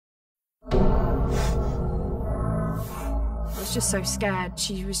was just so scared.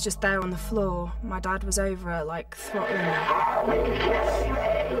 She was just there on the floor. My dad was over her, like, throttling her. I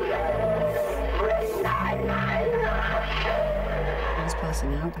was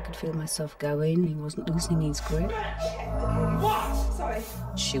passing out. I could feel myself going. He wasn't loosening his grip. What? Sorry.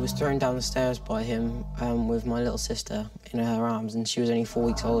 She was thrown down the stairs by him with my little sister in her arms, and she was only 4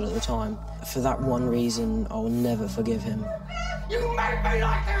 weeks old at the time. For that one reason, I will never forgive him. You made me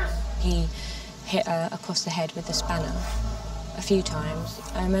like this! He hit her across the head with the spanner a few times.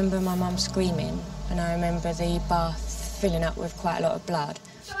 I remember my mum screaming, and I remember the bath filling up with quite a lot of blood.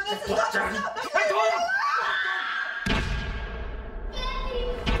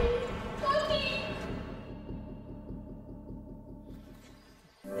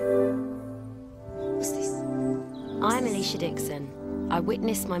 What's this? I'm Alesha Dixon. I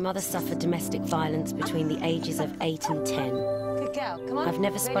witnessed my mother suffer domestic violence between the ages of 8 and 10. Good girl, come on. I've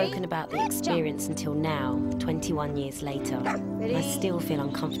never spoken about the experience until now, 21 years later. And I still feel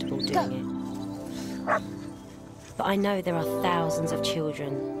uncomfortable doing it. But I know there are thousands of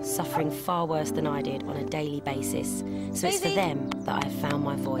children suffering far worse than I did on a daily basis. So it's for them that I have found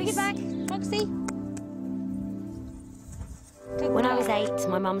my voice. Bring it back, Roxy. When I was 8,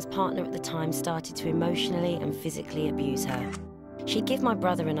 my mum's partner at the time started to emotionally and physically abuse her. She'd give my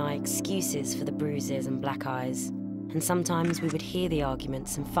brother and I excuses for the bruises and black eyes, and sometimes we would hear the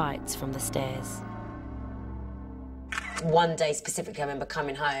arguments and fights from the stairs. One day specifically, I remember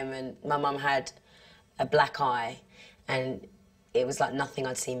coming home and my mum had a black eye, and it was like nothing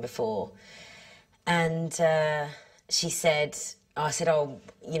I'd seen before. And she said, I said, oh,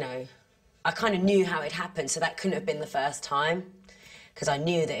 you know, I kind of knew how it happened, so that couldn't have been the first time, because I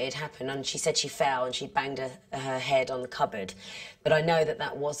knew that it had happened. And she said she fell and she'd banged her head on the cupboard. But I know that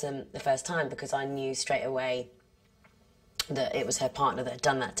that wasn't the first time, because I knew straight away that it was her partner that had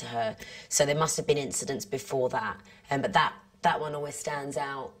done that to her. So there must have been incidents before that. But that one always stands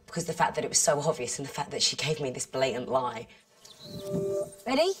out, because the fact that it was so obvious and the fact that she gave me this blatant lie.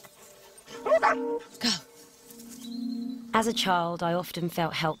 Ready? Go. As a child, I often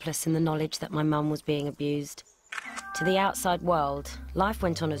felt helpless in the knowledge that my mum was being abused. To the outside world, life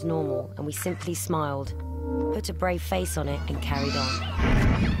went on as normal, and we simply smiled, put a brave face on it and carried on.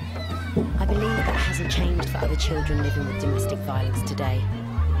 I believe that hasn't changed for other children living with domestic violence today.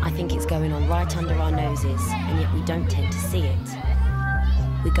 I think it's going on right under our noses, and yet we don't tend to see it.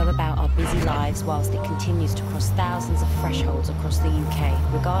 We go about our busy lives whilst it continues to cross thousands of thresholds across the UK,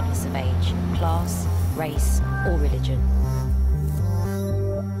 regardless of age, class, race, or religion.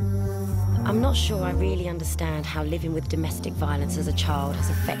 I'm not sure I really understand how living with domestic violence as a child has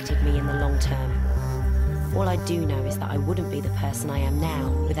affected me in the long term. All I do know is that I wouldn't be the person I am now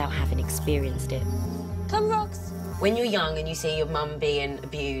without having experienced it. Come, Rox. When you're young and you see your mum being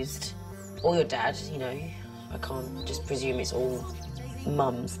abused, or your dad, you know, I can't just presume it's all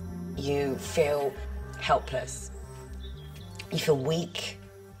mums, you feel helpless. You feel weak.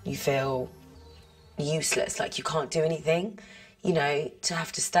 You feel useless, like you can't do anything. You know, to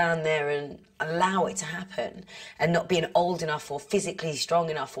have to stand there and allow it to happen and not being old enough or physically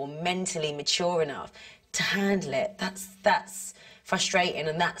strong enough or mentally mature enough to handle it, that's frustrating,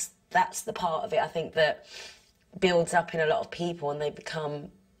 and that's the part of it, I think, that builds up in a lot of people, and they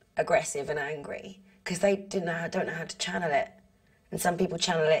become aggressive and angry because they don't know how to channel it. And some people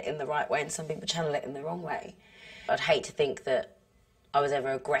channel it in the right way and some people channel it in the wrong way. I'd hate to think that I was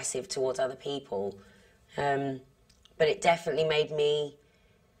ever aggressive towards other people. But it definitely made me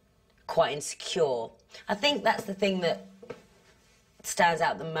quite insecure. I think that's the thing that stands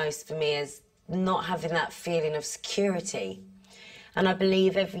out the most for me, is not having that feeling of security. And I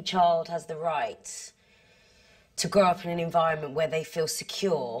believe every child has the right to grow up in an environment where they feel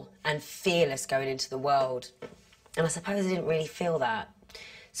secure and fearless going into the world. And I suppose I didn't really feel that.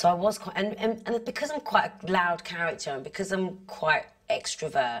 So I was quite, and because I'm quite a loud character and because I'm quite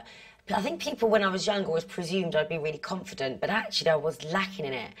extrovert, I think people, when I was younger, always presumed I'd be really confident, but actually I was lacking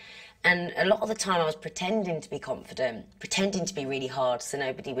in it. And a lot of the time I was pretending to be confident, pretending to be really hard so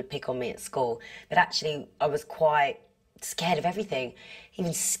nobody would pick on me at school. But actually I was quite scared of everything,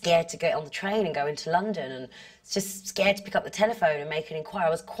 even scared to get on the train and go into London, and just scared to pick up the telephone and make an inquiry. I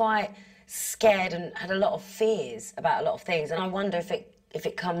was quite scared and had a lot of fears about a lot of things. And I wonder if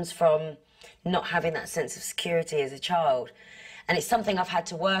it comes from not having that sense of security as a child. And it's something I've had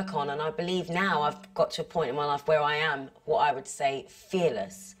to work on, and I believe now I've got to a point in my life where I am what I would say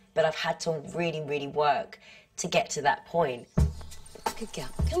fearless. But I've had to really, really work to get to that point. Good girl.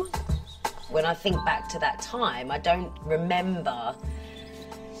 Come on. When I think back to that time, I don't remember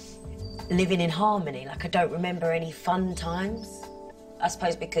living in harmony. Like, I don't remember any fun times. I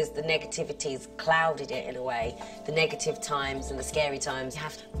suppose because the negativity's clouded it in a way. The negative times and the scary times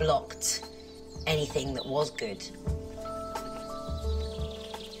have blocked anything that was good.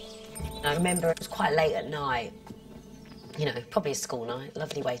 I remember it was quite late at night, you know, probably a school night,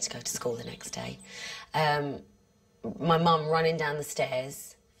 lovely way to go to school the next day. My mum running down the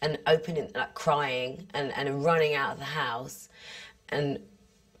stairs and opening, like crying and running out of the house, and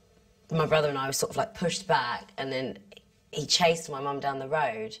my brother and I were sort of like pushed back, and then he chased my mum down the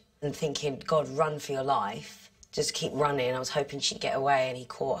road and thinking, God, run for your life. Just keep running. I was hoping she'd get away, and he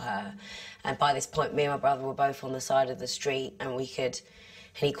caught her. And by this point, me and my brother were both on the side of the street, and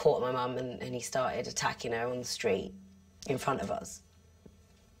he caught my mum and he started attacking her on the street in front of us.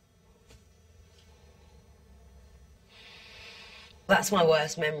 That's my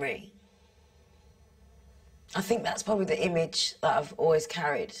worst memory. I think that's probably the image that I've always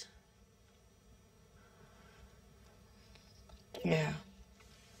carried. Yeah.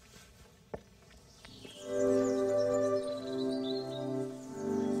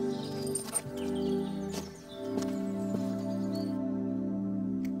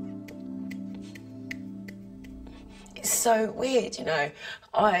 It's so weird, you know.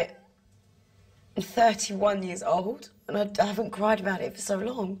 I'm 31 years old and I haven't cried about it for so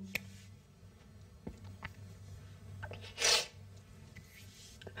long.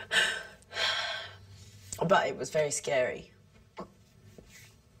 But it was very scary.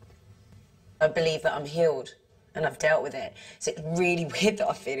 I believe that I'm healed and I've dealt with it. So it's really weird that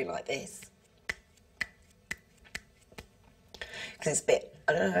I'm feeling like this. Because it's a bit,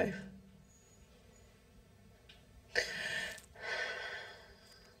 I don't know.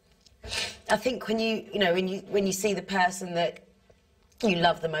 I think when when you see the person that you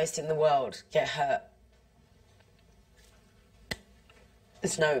love the most in the world get hurt,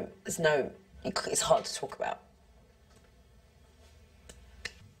 it's hard to talk about.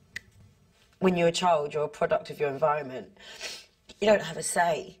 When you're a child, you're a product of your environment. You don't have a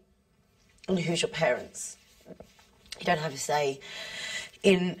say on who's your parents. You don't have a say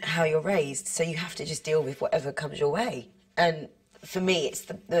in how you're raised, so you have to just deal with whatever comes your way. And for me, it's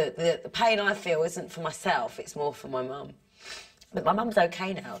the pain I feel isn't for myself, it's more for my mum. But my mum's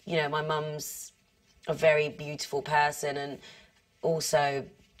okay now. You know, my mum's a very beautiful person and also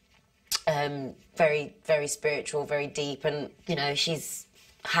very, very spiritual, very deep, and, you know, she's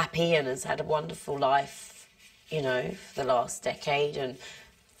happy and has had a wonderful life, you know, for the last decade, and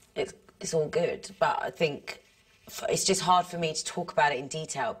it's all good. But I think it's just hard for me to talk about it in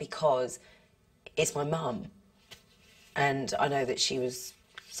detail because it's my mum, and I know that she was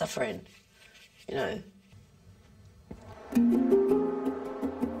suffering, you know.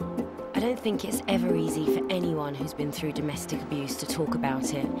 I don't think it's ever easy for anyone who's been through domestic abuse to talk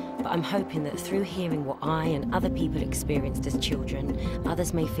about it, but I'm hoping that through hearing what I and other people experienced as children,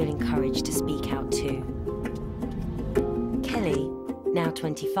 others may feel encouraged to speak out too. Kelly, now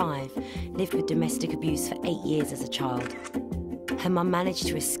 25, lived with domestic abuse for 8 years as a child. Her mum managed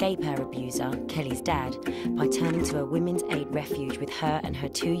to escape her abuser, Kelly's dad, by turning to a women's aid refuge with her and her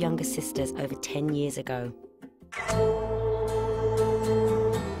 2 younger sisters over 10 years ago.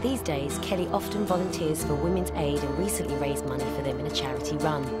 These days, Kelly often volunteers for Women's Aid and recently raised money for them in a charity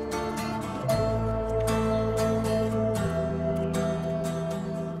run.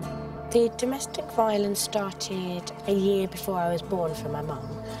 The domestic violence started a year before I was born for my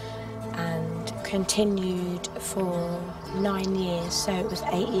mum and continued for 9 years, so it was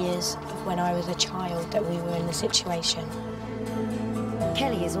 8 years of when I was a child that we were in the situation.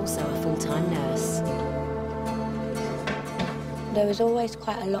 Kelly is also a full-time nurse. There was always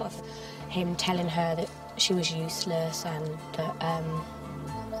quite a lot of him telling her that she was useless and that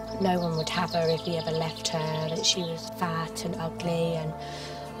no one would have her if he ever left her, that she was fat and ugly, and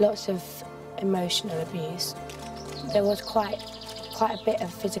lots of emotional abuse. There was quite a bit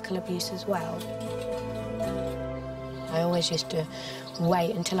of physical abuse as well. I always used to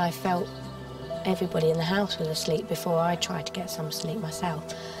wait until I felt everybody in the house was asleep before I tried to get some sleep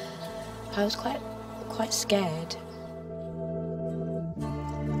myself. I was quite scared.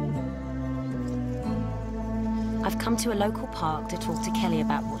 I've come to a local park to talk to Kelly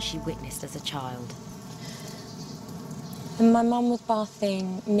about what she witnessed as a child. And my mum was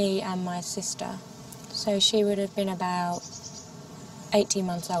bathing me and my sister, so she would have been about 18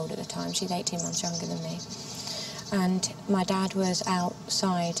 months old at the time. She's 18 months younger than me. And my dad was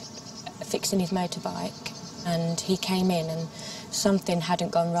outside fixing his motorbike, and he came in and something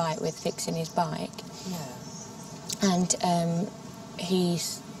hadn't gone right with fixing his bike. Yeah. And he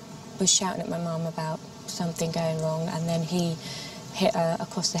was shouting at my mum about something going wrong, and then he hit her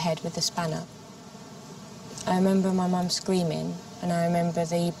across the head with the spanner. I remember my mum screaming, and I remember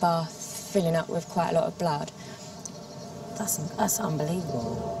the bath filling up with quite a lot of blood. That's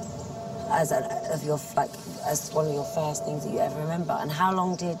unbelievable. As one of your first things that you ever remember. And how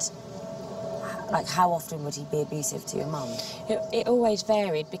long how often would he be abusive to your mum? It always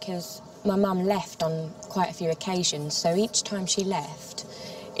varied because my mum left on quite a few occasions, so each time she left,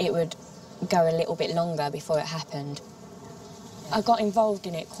 it would go a little bit longer before it happened. I got involved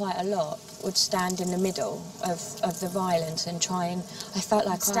in it quite a lot, would stand in the middle of the violence and try and... I felt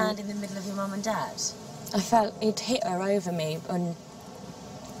like Stand in the middle of your mum and dad? I felt he'd hit her over me and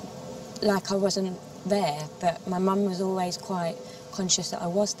like I wasn't there, but my mum was always quite conscious that I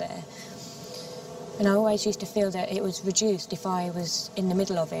was there. And I always used to feel that it was reduced if I was in the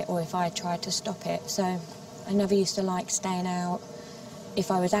middle of it or if I tried to stop it. So I never used to like staying out. If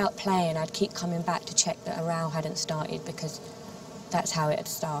I was out playing, I'd keep coming back to check that a row hadn't started because that's how it'd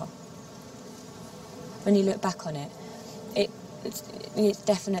start. When you look back on it, it's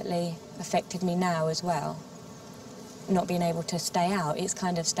definitely affected me now as well. Not being able to stay out, it's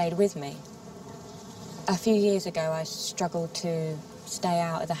kind of stayed with me. A few years ago, I struggled to stay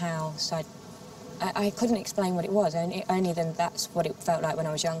out of the house. I couldn't explain what it was, only then that's what it felt like when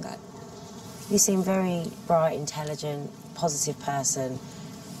I was younger. You seem very bright, intelligent, positive person,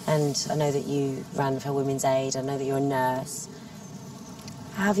 and I know that you ran for Women's Aid, I know that you're a nurse.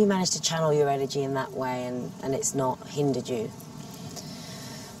 How have you managed to channel your energy in that way and it's not hindered you?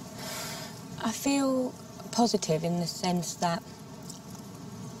 I feel positive in the sense that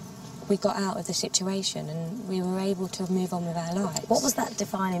we got out of the situation and we were able to move on with our lives. What was that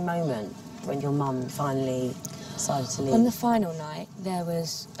defining moment when your mum finally decided to leave? On the final night, there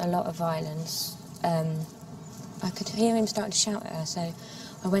was a lot of violence. I could hear him starting to shout at her, so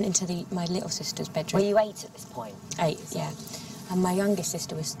I went into my little sister's bedroom. Were you 8 at this point? 8, yeah. And my youngest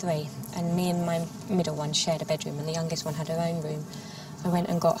sister was 3, and me and my middle one shared a bedroom, and the youngest one had her own room. I went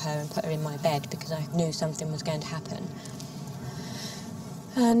and got her and put her in my bed because I knew something was going to happen.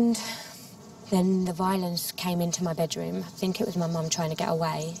 And then the violence came into my bedroom. I think it was my mum trying to get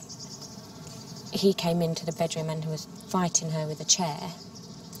away. He came into the bedroom and was fighting her with a chair,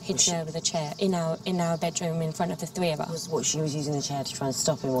 hitting her with a chair in our bedroom in front of the 3 of us. What, she was using the chair to try and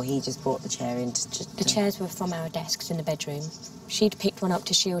stop him, or he just brought the chair in to... The chairs were from our desks in the bedroom. She'd picked one up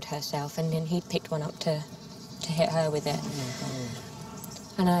to shield herself, and then he'd picked one up to hit her with it.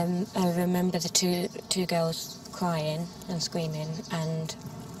 And I remember the two girls crying and screaming, and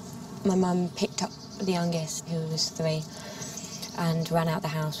my mum picked up the youngest, who was 3, and ran out the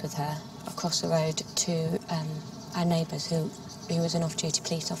house with her across the road to our neighbours, who was an off-duty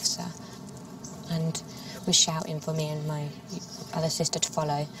police officer, and was shouting for me and my other sister to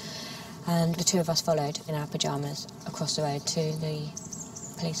follow. And the 2 of us followed in our pyjamas across the road to the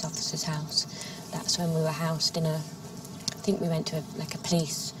police officer's house. That's when we were housed in I think we went to a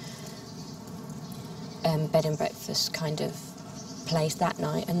police bed and breakfast kind of place that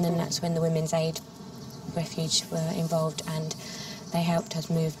night, and then that's when the Women's Aid Refuge were involved and they helped us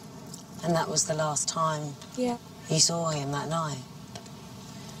move. And that was the last time you saw him that night?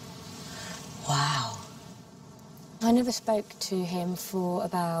 Wow. I never spoke to him for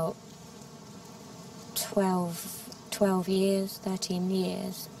about 12 years, 13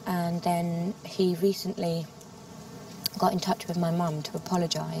 years, and then he recently got in touch with my mum to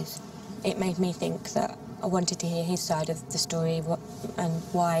apologise. It made me think that I wanted to hear his side of the story and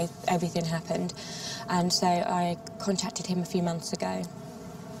why everything happened. And so I contacted him a few months ago.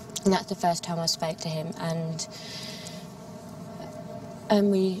 And that's the first time I spoke to him. And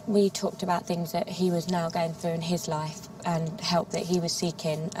we talked about things that he was now going through in his life and help that he was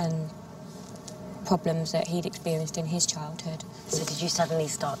seeking and problems that he'd experienced in his childhood. So did you suddenly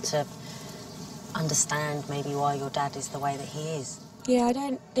start to understand maybe why your dad is the way that he is? Yeah, I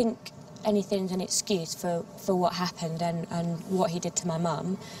don't think anything's an excuse for what happened and what he did to my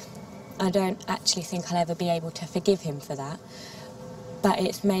mum. I don't actually think I'll ever be able to forgive him for that. But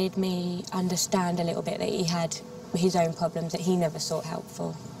it's made me understand a little bit that he had his own problems that he never sought help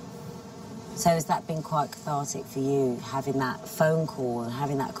for. So has that been quite cathartic for you, having that phone call and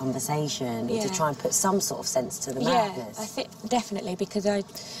having that conversation to try and put some sort of sense to the madness? Yeah, I think definitely, because I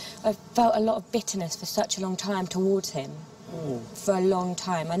felt a lot of bitterness for such a long time towards him. For a long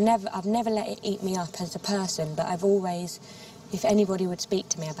time. I've never let it eat me up as a person, but I've always, if anybody would speak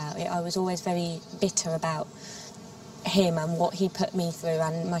to me about it, I was always very bitter about him and what he put me through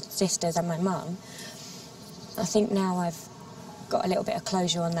and my sisters and my mum. I think now I've got a little bit of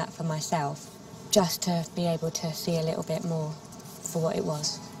closure on that for myself, just to be able to see a little bit more for what it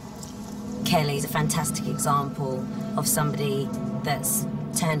was. Kelly's a fantastic example of somebody that's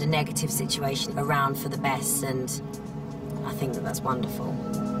turned a negative situation around for the best, and I think that that's wonderful.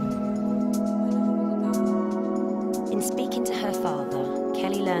 In speaking to her father,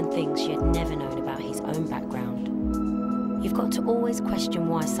 Kelly learned things she had never known about his own background. You've got to always question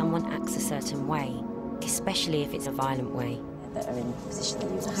why someone acts a certain way, especially if it's a violent way. That are in the position that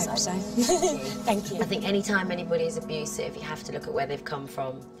you are. I hope so. Thank you. I think any time anybody is abusive, you have to look at where they've come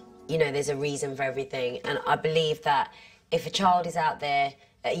from. You know, there's a reason for everything, and I believe that if a child is out there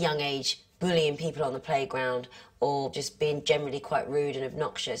at a young age bullying people on the playground or just being generally quite rude and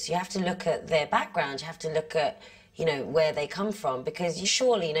obnoxious, you have to look at their background, you have to look at, you know, where they come from, because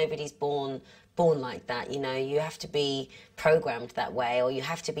surely nobody's born like that, you know. You have to be programmed that way, or you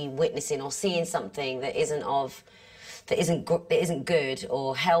have to be witnessing or seeing something that isn't good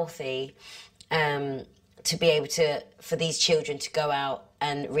or healthy, to be able to, for these children to go out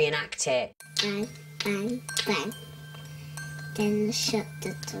and reenact it. Bang, bang. Then shut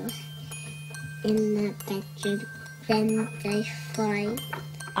the door. In the bedroom, then they fight.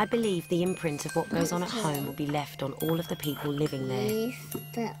 I believe the imprint of what goes on at home will be left on all of the people living there.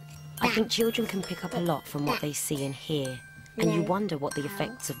 I think children can pick up a lot from what they see and hear, and you wonder what the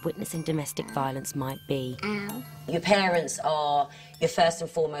effects of witnessing domestic violence might be. Your parents are your first and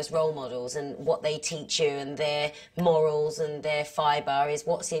foremost role models, and what they teach you and their morals and their fibre is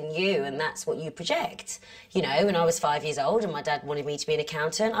what's in you, and that's what you project. You know, when I was 5 years old and my dad wanted me to be an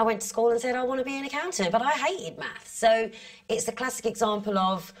accountant, I went to school and said I want to be an accountant, but I hated maths. So it's a classic example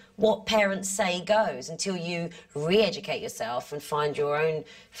of what parents say goes until you re-educate yourself and find your own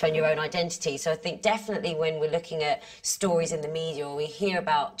identity. So I think definitely when we're looking at stories in the media or we hear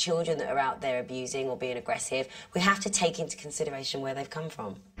about children that are out there abusing or being aggressive, we have to take into consideration where they've come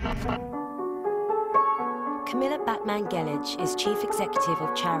from. Camilla Batman-Gelage is Chief Executive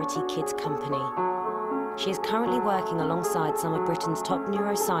of charity Kids Company. She is currently working alongside some of Britain's top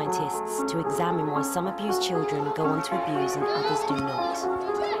neuroscientists to examine why some abused children go on to abuse and others do not.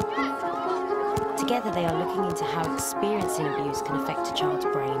 Together they are looking into how experiencing abuse can affect a child's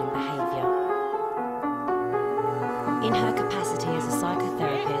brain and behaviour. In her capacity as a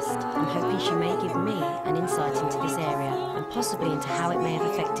psychotherapist, I'm hoping she may give me an insight into this area and possibly into how it may have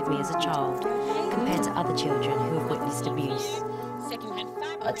affected me as a child compared to other children who have witnessed abuse.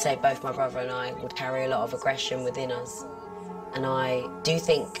 I'd say both my brother and I would carry a lot of aggression within us, and I do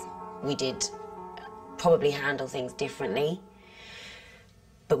think we did probably handle things differently,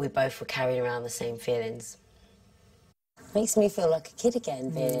 but we both were carrying around the same feelings. Makes me feel like a kid again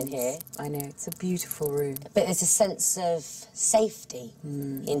being in here. I know, it's a beautiful room. But there's a sense of safety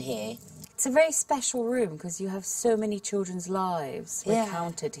in here. It's a very special room because you have so many children's lives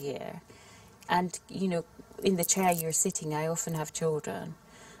recounted here. And, you know, in the chair you're sitting, I often have children.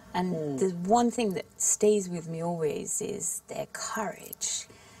 And the one thing that stays with me always is their courage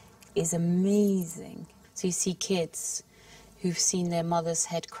is amazing. So you see kids who've seen their mother's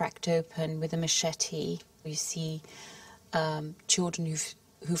head cracked open with a machete. You see children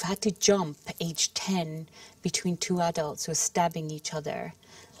who've had to jump, age 10, between two adults who are stabbing each other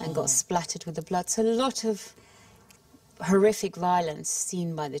and got splattered with the blood. So a lot of horrific violence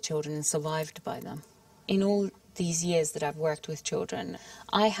seen by the children and survived by them. In all these years that I've worked with children,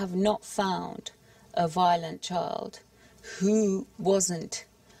 I have not found a violent child who wasn't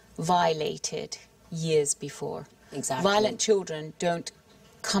violated years before. Exactly. Violent children don't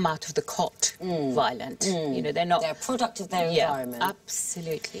come out of the cot violent. You know, they're not... They're a product of their environment.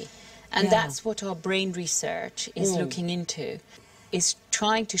 Absolutely. And that's what our brain research is looking into, is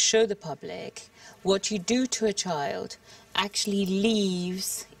trying to show the public what you do to a child actually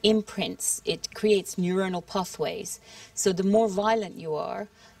leaves imprints. It creates neuronal pathways. So the more violent you are,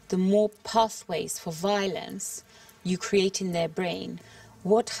 the more pathways for violence you create in their brain.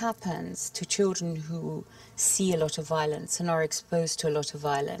 What happens to children who see a lot of violence and are exposed to a lot of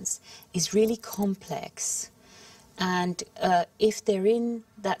violence is really complex. And if they're in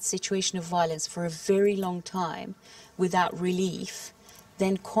that situation of violence for a very long time without relief,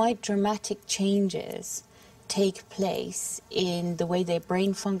 then quite dramatic changes take place in the way their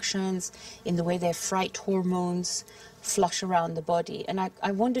brain functions, in the way their fright hormones flush around the body. And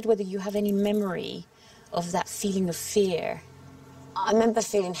I wondered whether you have any memory of that feeling of fear. I remember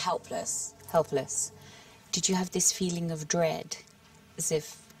feeling helpless. Helpless. Did you have this feeling of dread? As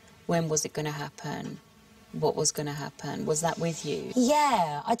if, when was it going to happen? What was going to happen? Was that with you?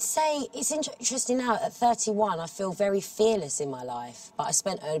 Yeah, I'd say it's interesting now, at 31, I feel very fearless in my life. But I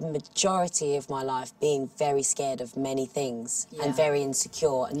spent a majority of my life being very scared of many things and very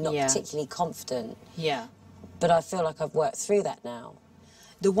insecure and not particularly confident. Yeah. But I feel like I've worked through that now.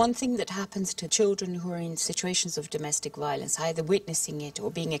 The one thing that happens to children who are in situations of domestic violence, either witnessing it or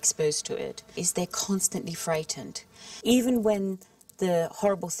being exposed to it, is they're constantly frightened. Even when the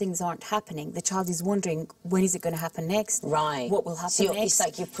horrible things aren't happening, the child is wondering, when is it going to happen next? Right. What will happen So next? it's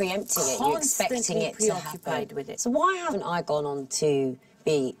like you're preempting it, you're expecting it to happen. With it. So why haven't I gone on to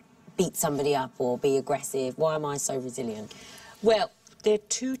beat somebody up or be aggressive? Why am I so resilient? Well, there are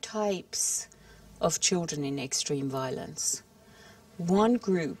two types of children in extreme violence. One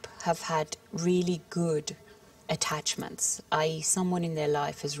group have had really good attachments, i.e. someone in their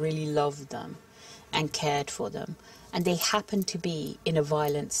life has really loved them and cared for them, and they happen to be in a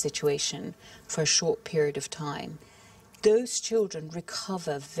violent situation for a short period of time. Those children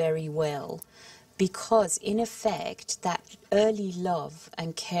recover very well because, in effect, that early love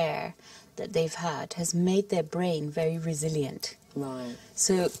and care that they've had has made their brain very resilient. Right.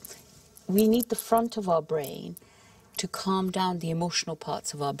 So we need the front of our brain to calm down the emotional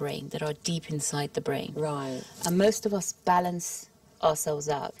parts of our brain that are deep inside the brain. Right. And most of us balance ourselves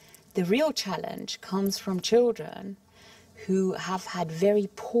out. The real challenge comes from children who have had very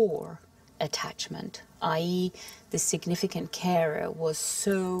poor attachment, i.e. the significant carer was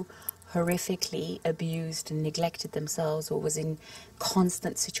so horrifically abused and neglected themselves or was in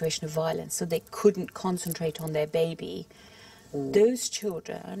constant situation of violence, so they couldn't concentrate on their baby. Those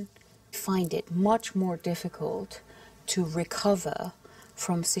children find it much more difficult to recover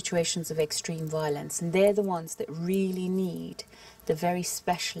from situations of extreme violence, and they're the ones that really need the very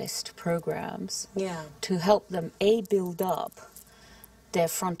specialist programs to help them, A, build up their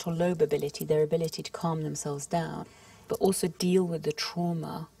frontal lobe ability, their ability to calm themselves down, but also deal with the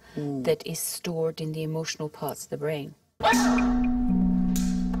trauma that is stored in the emotional parts of the brain. The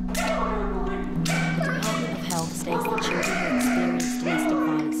Department of Health states that children who experience domestic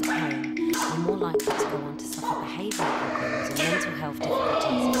violence at home are more likely to go on to suffer behavioural problems and mental health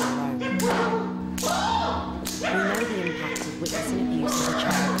difficulties of their own. We know the impact of witnessing abuse as a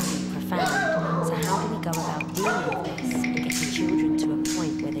child can be profound, so how do we go about dealing with this and getting children to a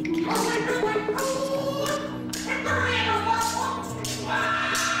point where they can talk about what's going on at home?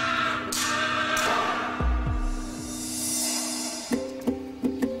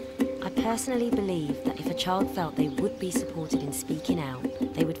 I personally believe that if a child felt they would be supported in speaking out,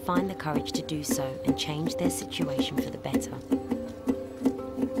 they would find the courage to do so and change their situation for the better.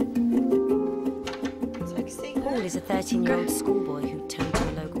 Paul is a 13-year-old schoolboy who turned to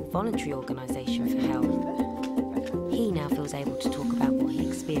a local voluntary organisation for help. He now feels able to talk about what he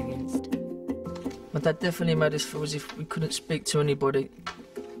experienced. My dad definitely made us feel as if we couldn't speak to anybody.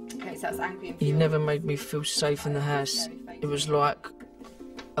 Okay, so that's angry. He never made me feel safe in the house. It was like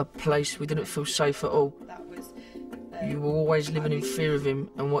a place we didn't feel safe at all. You were always living in fear of him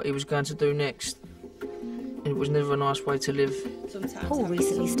and what he was going to do next. It was never a nice way to live. Paul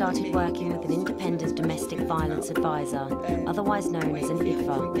recently started working with an independent domestic violence advisor, otherwise known as an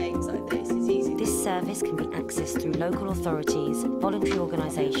IDVA. This service can be accessed through local authorities, voluntary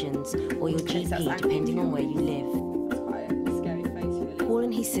organisations, or your GP, depending on where you live. Paul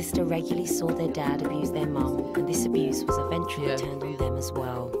and his sister regularly saw their dad abuse their mum, and this abuse was eventually turned on them as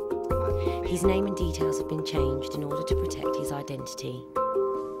well. His name and details have been changed in order to protect his identity.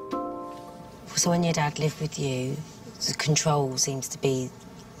 So when your dad lived with you, the control seems to be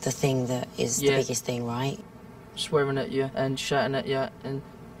the thing that is the biggest thing, right? Swearing at you and shouting at you and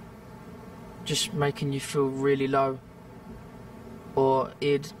just making you feel really low. Or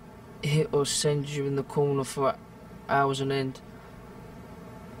he'd hit or send you in the corner for hours on end.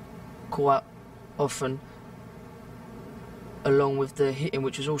 Quite often, along with the hitting,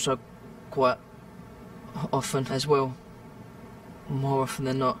 which was also quite often as well. More often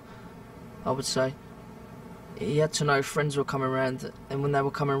than not, I would say. He had to know friends were coming around, and when they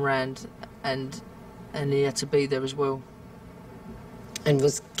were coming around, and he had to be there as well. And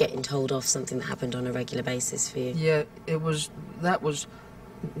was getting told off something that happened on a regular basis for you? Yeah, that was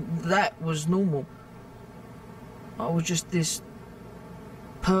normal. I was just this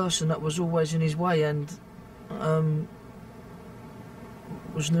person that was always in his way and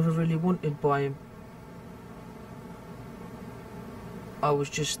was never really wanted by him. I was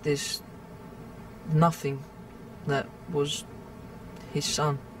just this nothing that was his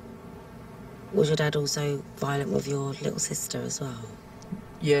son. Was your dad also violent with your little sister as well?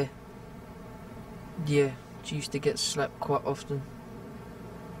 Yeah. Yeah, she used to get slapped quite often.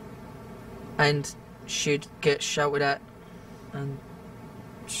 And she'd get shouted at and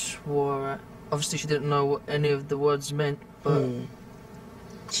swore at. Obviously she didn't know what any of the words meant, but...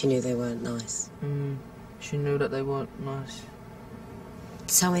 She knew they weren't nice. She knew that they weren't nice.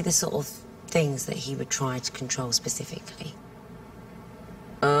 Tell me the sort of things that he would try to control specifically.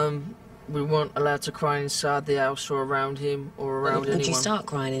 We weren't allowed to cry inside the house or around him or around anyone. Would you start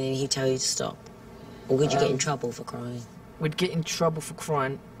crying and then he'd tell you to stop? Or would you get in trouble for crying? We'd get in trouble for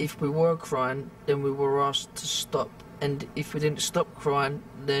crying. If we were crying, then we were asked to stop. And if we didn't stop crying,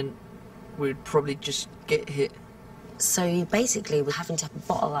 then we'd probably just get hit. So you basically were having to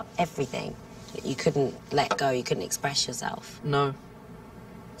bottle up everything. You couldn't let go, you couldn't express yourself. No.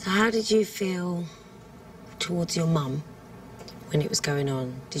 So how did you feel towards your mum when it was going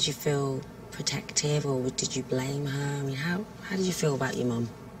on? Did you feel protective or did you blame her? I mean, how did you feel about your mum?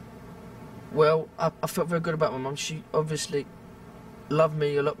 Well, I felt very good about my mum. She obviously loved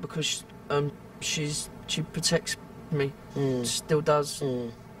me a lot because she protects me, still does.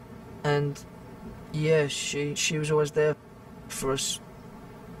 And yeah, she was always there for us.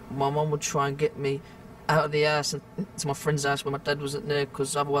 My mum would try and get me out of the house and to my friend's house when my dad wasn't there,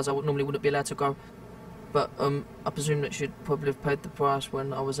 because otherwise I normally wouldn't be allowed to go. But I presume that she'd probably have paid the price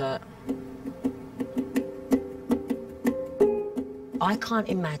when I was out. I can't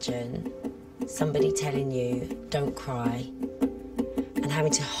imagine somebody telling you, don't cry, and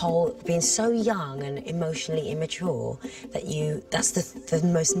having to being so young and emotionally immature that that's the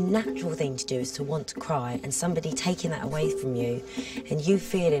most natural thing to do is to want to cry, and somebody taking that away from you and you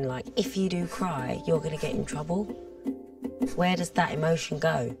feeling like if you do cry, you're going to get in trouble. Where does that emotion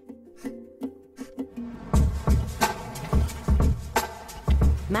go?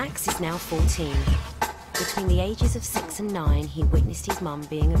 Max is now 14. Between the ages of 6 and 9, he witnessed his mum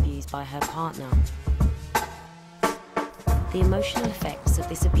being abused by her partner. The emotional effects of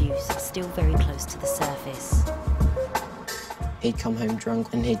this abuse are still very close to the surface. He'd come home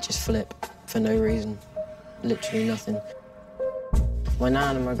drunk and he'd just flip for no reason. Literally nothing. My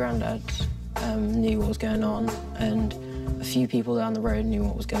nan and my granddad knew what was going on, and a few people down the road knew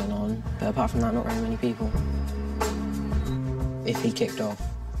what was going on, but apart from that, not very many people. If he kicked off,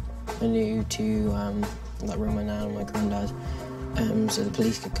 I knew to ring my nan and my granddad so the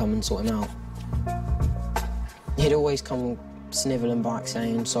police could come and sort him out. He'd always come snivelling back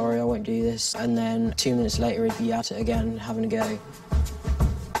saying, sorry, I won't do this, and then 2 minutes later he'd be at it again, having a go.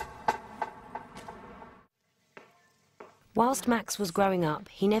 Whilst Max was growing up,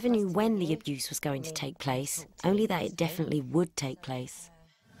 he never knew when the abuse was going to take place, only that it definitely would take place.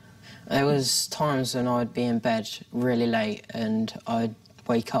 There was times when I'd be in bed really late and I'd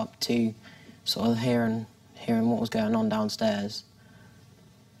wake up to sort of hearing what was going on downstairs.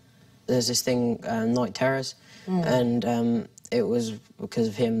 There's this thing, night terrors, and it was because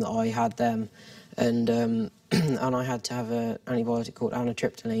of him that I had them, and and I had to have an antibiotic called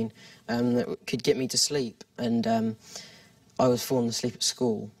amitriptyline that could get me to sleep, and I was falling asleep at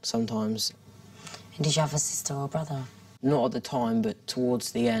school sometimes. And did you have a sister or a brother? Not at the time, but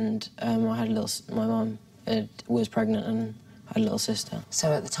towards the end, I had my mum was pregnant and had a little sister.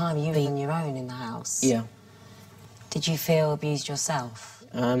 So at the time you were on your own in the house? Yeah. Did you feel abused yourself?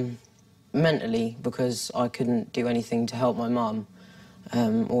 Mentally, because I couldn't do anything to help my mum.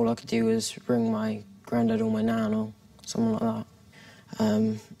 All I could do was ring my granddad or my nan or someone like that.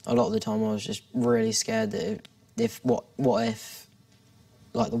 A lot of the time I was just really scared that what if,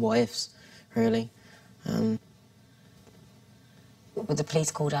 like the what ifs, really. Were the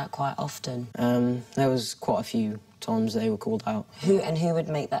police called out quite often? There was quite a few times they were called out. Who would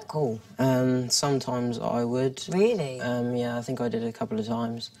make that call? Sometimes I would. Really? Yeah, I think I did a couple of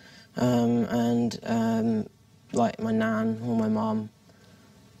times. Like my nan or my mum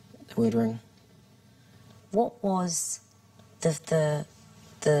would ring. What was the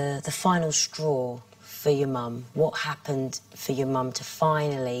final straw for your mum? What happened for your mum to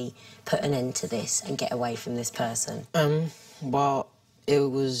finally put an end to this and get away from this person? Well, it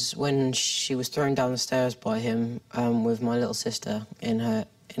was when she was thrown down the stairs by him with my little sister in her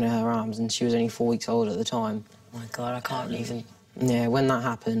arms, and she was only 4 weeks old at the time. Oh my God, I can't even... Yeah, when that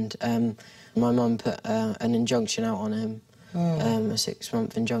happened, my mum put an injunction out on him, a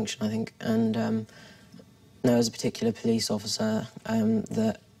 6-month injunction, I think, and there was a particular police officer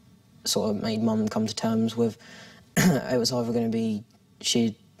that sort of made mum come to terms with it was either going to be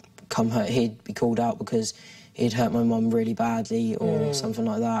he'd be called out because he'd hurt my mum really badly or something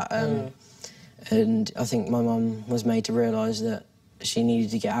like that. And I think my mum was made to realise that she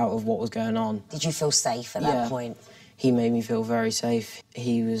needed to get out of what was going on. Did you feel safe at that point? He made me feel very safe.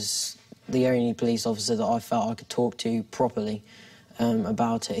 He was the only police officer that I felt I could talk to properly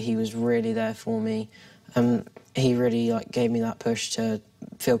about it. He was really there for me. He really gave me that push to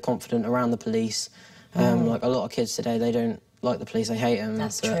feel confident around the police. Like a lot of kids today, they don't like the police, they hate them.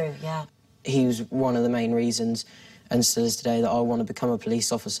 That's true, yeah. He was one of the main reasons, and still is today, that I want to become a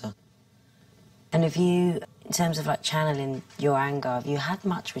police officer. And have you In terms of, like, channeling your anger, have you had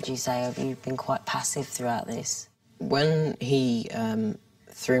much, would you say? Have you been quite passive throughout this? When he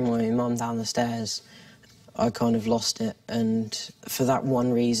threw my mum down the stairs, I kind of lost it, and for that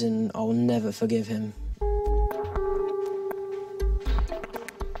one reason, I'll never forgive him.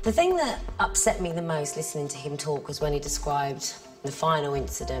 The thing that upset me the most listening to him talk was when he described the final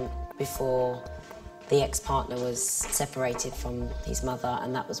incident before the ex-partner was separated from his mother,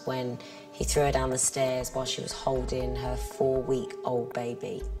 and that was when he threw her down the stairs while she was holding her 4-week-old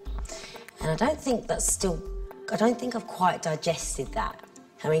baby. And I don't think I've quite digested that.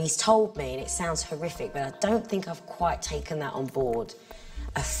 I mean, he's told me, and it sounds horrific, but I don't think I've quite taken that on board.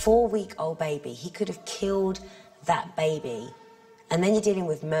 A 4-week-old baby, he could have killed that baby, and then you're dealing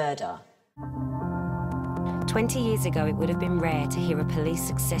with murder. 20 years ago, it would have been rare to hear a police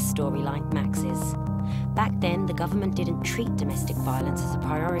success story like Max's. Back then, the government didn't treat domestic violence as a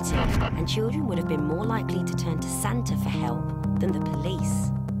priority, and children would have been more likely to turn to Santa for help than the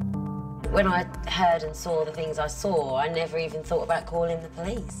police. When I heard and saw the things I saw, I never even thought about calling the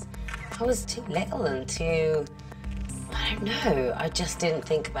police. I was too little and too... I don't know. I just didn't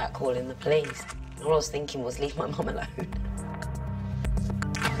think about calling the police. All I was thinking was leave my mum alone.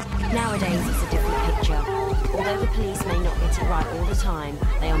 Nowadays, it's a different picture. Although the police may not get it right all the time,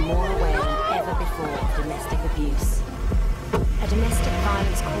 they are more aware than ever before of domestic abuse. A domestic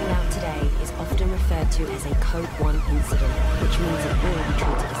violence call-out today is often referred to as a Code 1 incident, which means it will be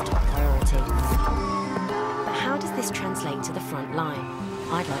treated as top priority. But how does this translate to the front line?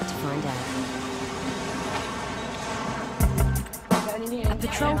 I'd like to find out. A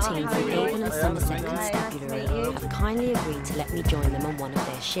patrol team from Avon and Somerset Constabulary have kindly agreed to let me join them on one of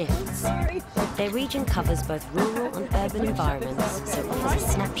their shifts. Their region covers both rural and urban environments, so offers a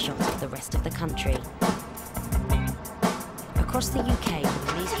snapshot of the rest of the country. Across the UK, the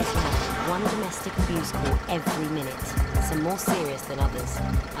police receive one domestic abuse call every minute, some more serious than others.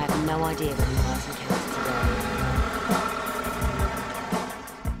 I have no idea what you guys encounter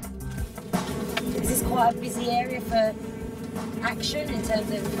today. Is this quite a busy area for action in terms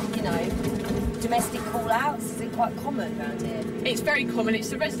of, you know, domestic call-outs? Is it quite common around here? It's very common.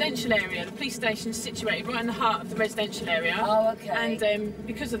 It's a residential area. The police station's situated right in the heart of the residential area. Oh, okay. And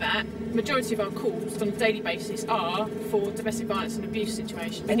because of that, the majority of our calls on a daily basis are for domestic violence and abuse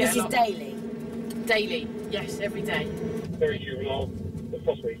situations. And this is daily? Daily, yes, every day. Very juvenile,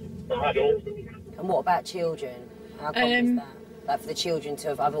 possibly adult. And what about children? How common is that? Like for the children to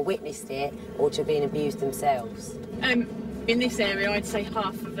have either witnessed it or to have been abused themselves? In this area, I'd say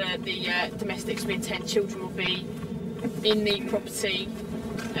half of the domestics we attend, children will be in the property,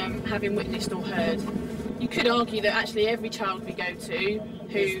 having witnessed or heard. You could argue that actually every child we go to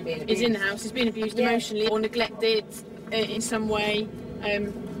who is in the house has been abused emotionally or neglected in some way.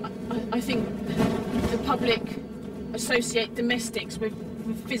 I think the public associate domestics with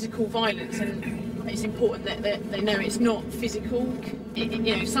physical violence, and it's important that they know it's not physical. You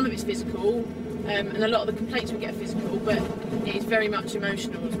know, some of it's physical. And a lot of the complaints we get are physical, but it is very much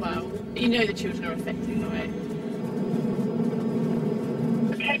emotional as well. You know the children are affected by it.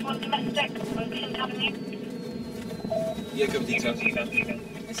 Code 1 domestic, Kent Avenue. Yeah, good details.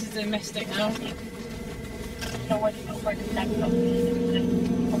 This is domestic now. So what is for the next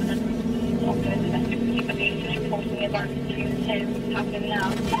domestic abuse reporting emergency happening now?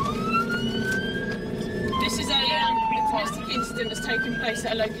 This is a domestic incident that's taken place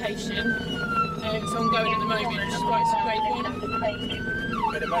at a location. It's ongoing at the moment, which is why it's a grade 1.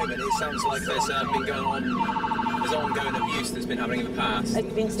 At the moment, it sounds like there's been going on, there's ongoing abuse that's been happening in the past. Have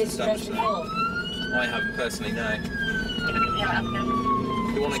you been to this place before? I haven't personally, no.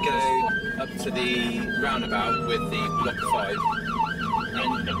 You want to go up to the roundabout with the block of 5.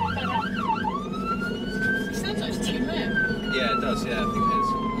 It sounds like it's 2 men. Yeah, it does, yeah, I think it is.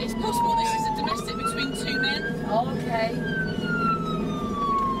 It's possible this is a domestic between 2 men. Oh, okay.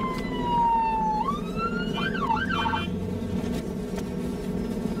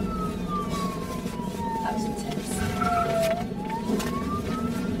 That was intense.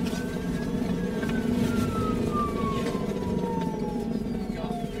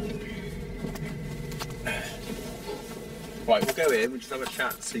 Right, we'll go in, we'll just have a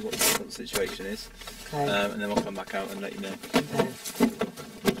chat and see what the situation is. Okay. And then we'll come back out and let you know. Okay.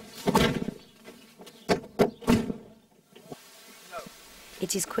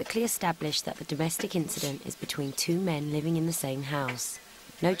 It is quickly established that the domestic incident is between 2 men living in the same house.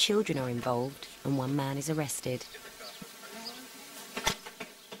 No children are involved, and 1 man is arrested.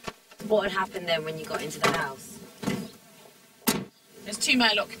 What had happened then when you got into the house? There's 2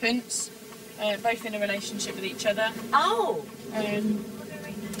 male occupants, both in a relationship with each other. Oh!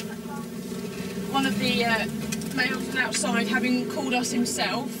 one of the males was outside, having called us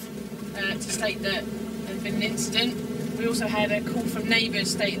himself to state that there'd been an incident. We also had a call from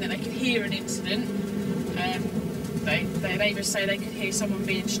neighbours stating that they could hear an incident. Their neighbours say they could hear someone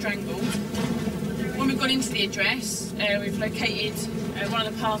being strangled. When we've gone into the address, we've located one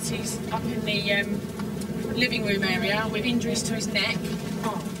of the parties up in the living room area with injuries to his neck.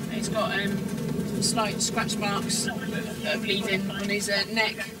 He's got slight scratch marks that are bleeding on his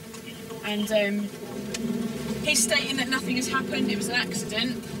neck, and he's stating that nothing has happened, it was an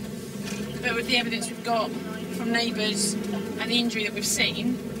accident, but with the evidence we've got from neighbours and the injury that we've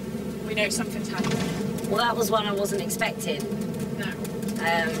seen, we know something's happened. Well, that was one I wasn't expecting. No.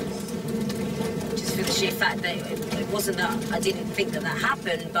 Just for the sheer fact that it wasn't that I didn't think that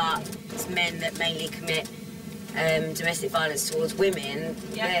happened, but it's men that mainly commit domestic violence towards women.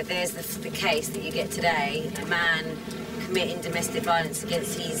 Yeah. There's the case that you get today, a man committing domestic violence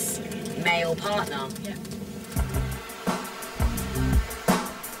against his male partner. Yeah.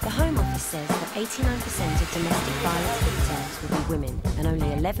 The Home Office says that 89% of domestic violence victims will be women and only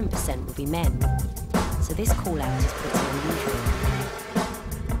 11% will be men. So this call-out is pretty unusual.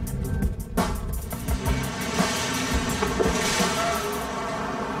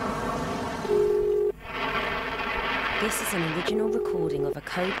 This is an original recording of a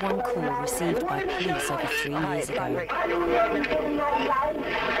Code 1 call received by police over 3 years ago.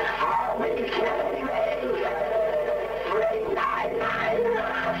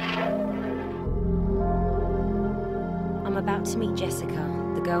 I'm about to meet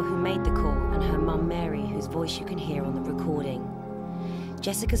Jessica, the girl who made the call, and her mum Mary, whose voice you can hear on the recording.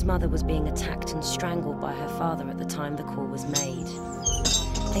 Jessica's mother was being attacked and strangled by her father at the time the call was made.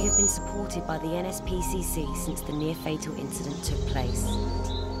 They have been supported by the NSPCC since the near-fatal incident took place.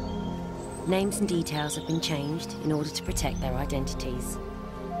 Names and details have been changed in order to protect their identities.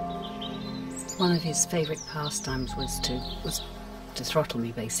 One of his favourite pastimes was to throttle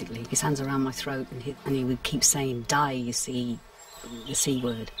me, basically. His hands around my throat, and he would keep saying, "Die, you see," the C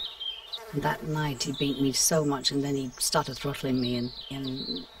word. And that night he beat me so much, and then he started throttling me,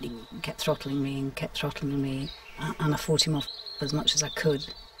 and he kept throttling me and kept throttling me, and I fought him off as much as I could.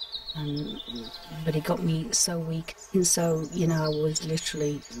 But he got me so weak, and so, you know, I was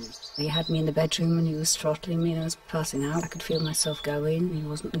literally, he had me in the bedroom and he was throttling me and I was passing out. I could feel myself going. He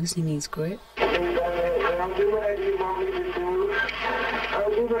wasn't loosening his grip. I'll do whatever you want me to do. I'll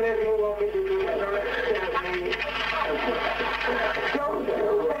do whatever you want me to do. Don't do it. Don't do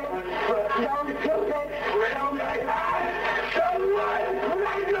it.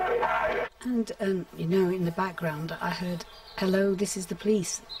 And, you know, in the background I heard, "Hello, this is the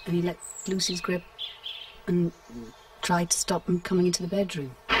police." And he let loose his grip and tried to stop him coming into the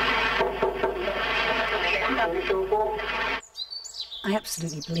bedroom. I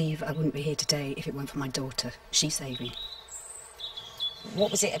absolutely believe I wouldn't be here today if it weren't for my daughter. She saved me.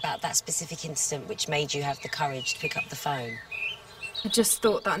 What was it about that specific incident which made you have the courage to pick up the phone? I just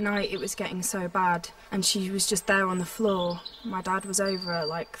thought that night it was getting so bad, and she was just there on the floor. My dad was over her,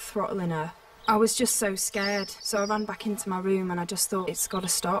 like, throttling her. I was just so scared, so I ran back into my room and I just thought, it's got to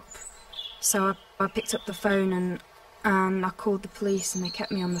stop. So I picked up the phone and I called the police, and they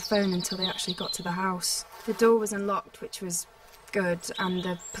kept me on the phone until they actually got to the house. The door was unlocked, which was good, and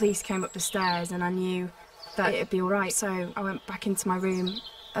the police came up the stairs, and I knew that it'd be all right. So I went back into my room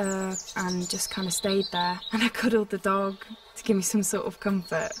and just kind of stayed there, and I cuddled the dog to give me some sort of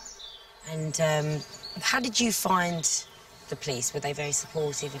comfort. And how did you find the police? Were they very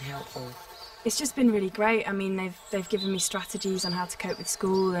supportive and helpful? It's just been really great. I mean, they've given me strategies on how to cope with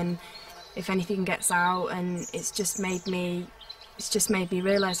school, and if anything gets out, and it's just made me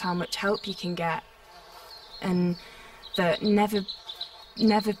realise how much help you can get, and that never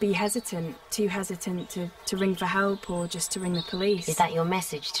be too hesitant to ring for help or just to ring the police. Is that your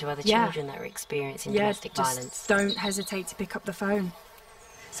message to other children that are experiencing domestic violence? Don't hesitate to pick up the phone.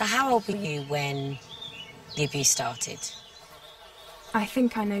 So how old were you when the abuse started? I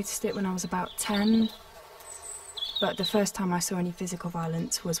think I noticed it when I was about 10, but the first time I saw any physical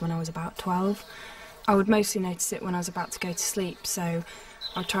violence was when I was about 12. I would mostly notice it when I was about to go to sleep, so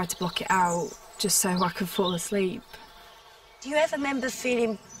I'd try to block it out just so I could fall asleep. Do you ever remember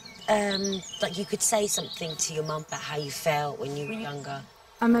feeling like you could say something to your mum about how you felt when you were younger?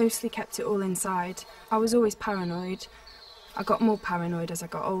 I mostly kept it all inside. I was always paranoid. I got more paranoid as I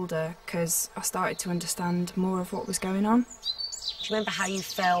got older because I started to understand more of what was going on. Do you remember how you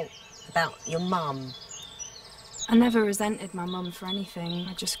felt about your mum? I never resented my mum for anything.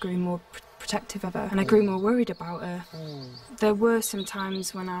 I just grew more protective of her, and I grew more worried about her. There were some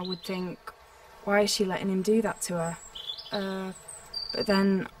times when I would think, why is she letting him do that to her? But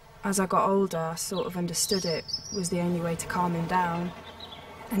then As I got older, I sort of understood it was the only way to calm him down.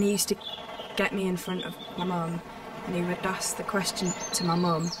 And he used to get me in front of my mum, and he would ask the question to my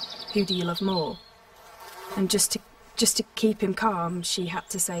mum, who do you love more? And just to keep him calm, she had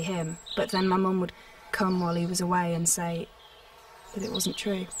to say him. But then my mum would come while he was away and say that it wasn't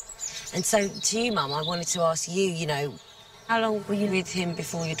true. And so, to you, Mum, I wanted to ask you, you know, how long were you with him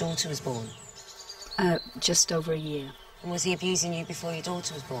before your daughter was born? Just over a year. And was he abusing you before your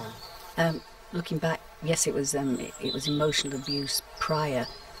daughter was born? Looking back, yes, it was emotional abuse prior,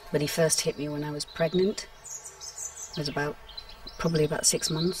 but he first hit me when I was pregnant. It was probably about 6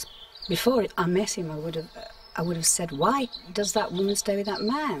 months. Before I met him, I would have said, why does that woman stay with that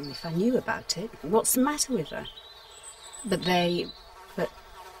man, if I knew about it? What's the matter with her? But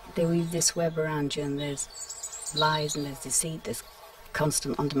they weave this web around you, and there's lies and there's deceit, there's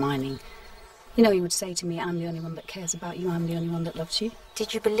constant undermining. You know, he would say to me, I'm the only one that cares about you, I'm the only one that loves you.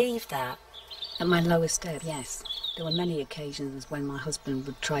 Did you believe that? At my lowest ebb, yes. There were many occasions when my husband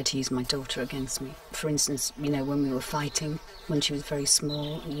would try to use my daughter against me. For instance, you know, when we were fighting, when she was very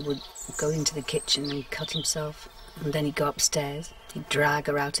small, he would go into the kitchen and cut himself, and then he'd go upstairs. He'd drag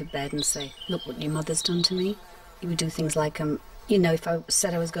her out of bed and say, look what your mother's done to me. He would do things like, you know, if I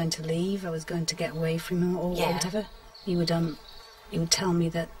said I was going to leave, I was going to get away from him or whatever, he would tell me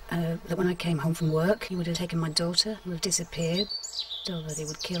that when I came home from work, he would have taken my daughter, would have disappeared, or that he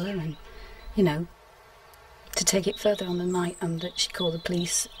would kill her, and, you know, to take it further, on the night that she called the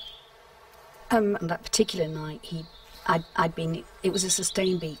police, on that particular night, it was a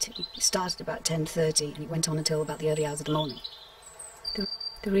sustained beat. It started about 10:30 and it went on until about the early hours of the morning.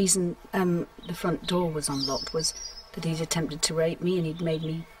 The reason the front door was unlocked was that he'd attempted to rape me, and he'd made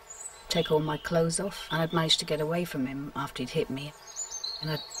me take all my clothes off, and I'd managed to get away from him after he'd hit me.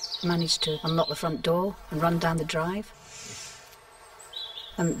 And I'd managed to unlock the front door and run down the drive.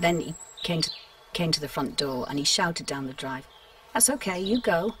 And then he came to the front door and he shouted down the drive, "That's okay, you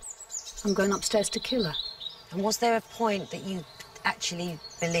go. I'm going upstairs to kill her." And was there a point that you actually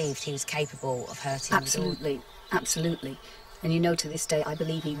believed he was capable of hurting you? Absolutely, absolutely. And you know, to this day, I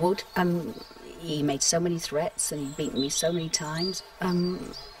believe he would. He made so many threats and he'd beaten me so many times.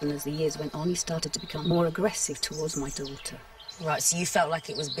 And as the years went on, he started to become more aggressive towards my daughter. Right, so you felt like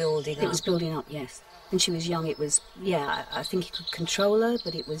it was building up? It was building up, yes. When she was young, it was, yeah, I think he could control her,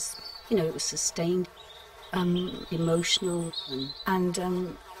 but it was, you know, it was sustained, emotional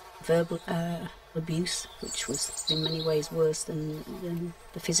and verbal abuse, which was in many ways worse than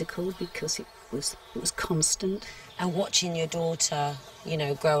the physical, because it was constant. And watching your daughter, you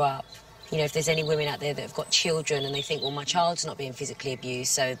know, grow up, you know, if there's any women out there that have got children and they think, well, my child's not being physically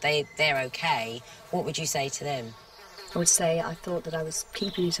abused, so they're okay, what would you say to them? I would say I thought that I was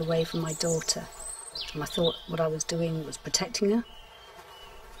keeping it away from my daughter. And I thought what I was doing was protecting her.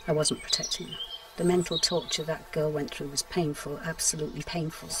 I wasn't protecting her. The mental torture that girl went through was painful, absolutely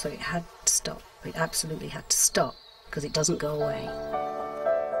painful, so it had to stop. It absolutely had to stop, because it doesn't go away.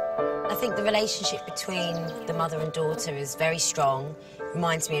 I think the relationship between the mother and daughter is very strong.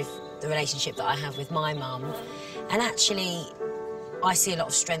 Reminds me of the relationship that I have with my mum. And actually, I see a lot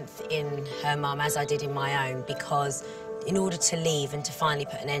of strength in her mum, as I did in my own, because in order to leave and to finally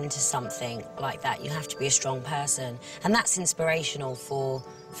put an end to something like that, you have to be a strong person. And that's inspirational for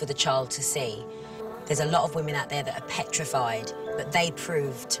the child to see. There's a lot of women out there that are petrified, but they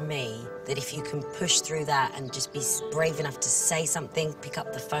prove to me that if you can push through that and just be brave enough to say something, pick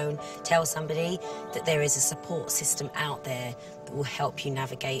up the phone, tell somebody, that there is a support system out there that will help you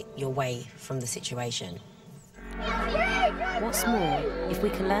navigate your way from the situation. What's more, if we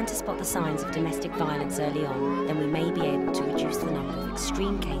can learn to spot the signs of domestic violence early on, then we may be able to reduce the number of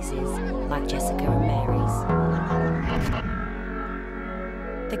extreme cases like Jessica and Mary's.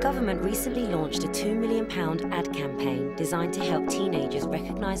 The government recently launched a £2 million ad campaign designed to help teenagers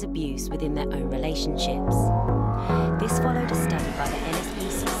recognise abuse within their own relationships. This followed a study by the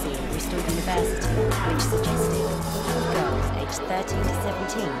NSPCC at Bristol University, which suggested that girls aged 13 to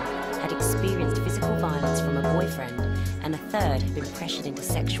 17 had experienced physical violence from a boyfriend, and a third had been pressured into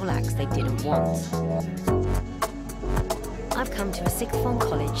sexual acts they didn't want. I've come to a sixth form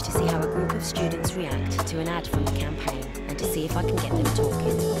college to see how a group of students react to an ad from the campaign, and to see if I can get them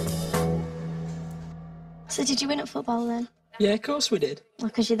talking. So did you win at football then? Yeah, of course we did.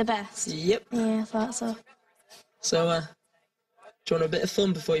 Because you're the best? Yep. Yeah, I thought so. So, do you want a bit of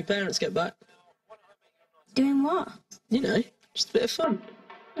fun before your parents get back? Doing what? You know, just a bit of fun.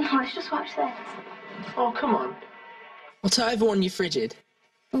 No, let's just watch this. Oh, come on. I'll tell everyone you're frigid.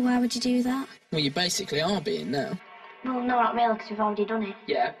 Well, why would you do that? Well, you basically are being now. Well, no, not really, because we've already done it.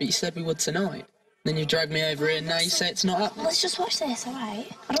 Yeah, but you said we would tonight. Then you drag me over here and now you say it's not up. Let's just watch this,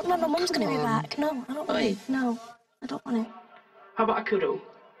 alright? I don't know, my mum's going to be back. No, I don't want it. No, I don't want it. How about a cuddle?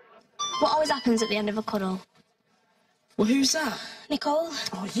 What always happens at the end of a cuddle? Well, who's that? Nicole.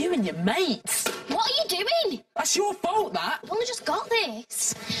 Oh, you and your mates. What are you doing? That's your fault, that. I've only just got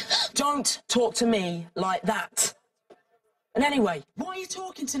this. Don't talk to me like that. And anyway, why are you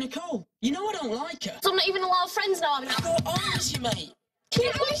talking to Nicole? You know I don't like her. So I'm not even allowed friends now. I'm not. Go on with you, mate. Can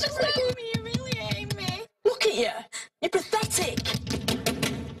you please just let go of me? You're really hating me. Look at you. You're pathetic.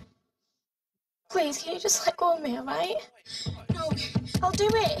 Please, can you just let go of me, alright? No, I'll do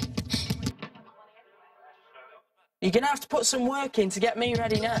it. You're going to have to put some work in to get me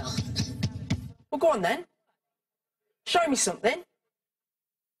ready now. Well, go on then. Show me something.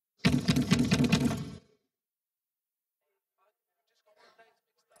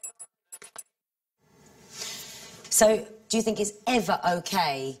 So, do you think it's ever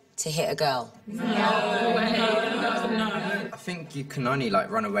okay to hit a girl? No. I think you can only,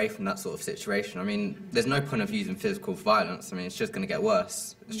 like, run away from that sort of situation. I mean, there's no point of using physical violence. I mean, it's just going to get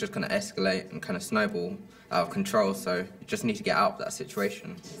worse. It's just going to escalate and kind of snowball out of control, so you just need to get out of that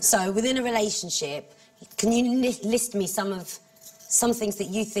situation. So, within a relationship, can you list me some things that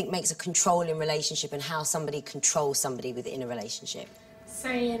you think makes a controlling relationship and how somebody controls somebody within a relationship?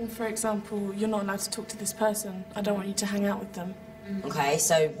 Saying, for example, you're not allowed to talk to this person. I don't want you to hang out with them. Okay,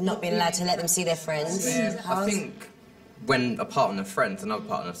 so not being allowed to let them see their friends. Yeah, I think when a partner friends another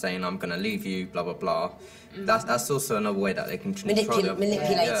partner saying, I'm going to leave you, blah, blah, blah, that's also another way that they can control them.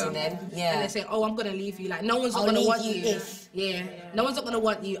 Manipulating them, yeah. And they say, oh, I'm going to leave you. Like, no one's not going to want you. Yeah. No one's not going to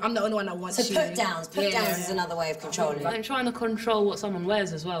want you. I'm the only one that wants you. So put-downs is another way of controlling. I'm trying to control what someone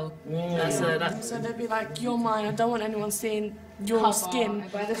wears as well. So they'd be like, you're mine, I don't want anyone seeing your skin.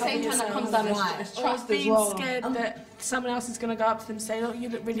 But at the same time, it comes down to trust as being well. scared that someone else is going to go up to them and say, oh, you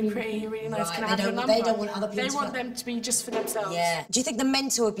look really pretty, you're really nice, can I have They your don't- number? they don't want other people They to want know. them to be just for themselves. Yeah. Do you think the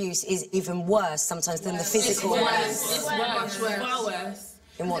mental abuse is even worse sometimes than the physical? It's much worse. Far worse.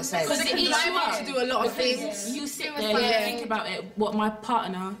 In what sense? Because it eats you up to do a lot of things. You sit there and you think about it, what my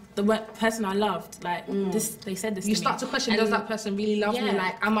partner, the person I loved, like, this, they said this You to me. start to question, does that person really love me?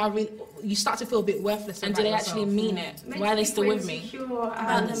 Like, am I really... You start to feel a bit worthless. And do they actually mean it? Why are they still with me?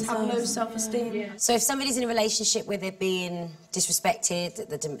 And have low self-esteem. So if somebody's in a relationship where they're being disrespected,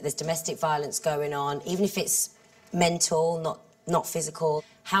 there's domestic violence going on, even if it's mental, not physical,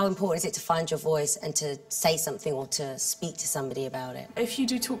 how important is it to find your voice and to say something or to speak to somebody about it? If you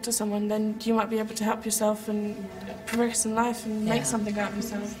do talk to someone, then you might be able to help yourself and progress in life and make something out of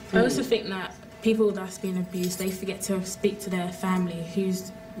yourself. I also think that people that's been abused, they forget to speak to their family,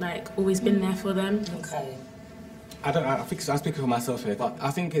 who's like always been there for them. Okay. I think I'm speaking for myself here, but I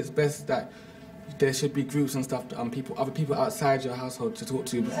think it's best that there should be groups and stuff, other people outside your household to talk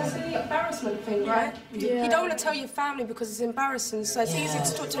to. That's the embarrassment thing, right? You don't want to tell your family because it's embarrassing, so it's easier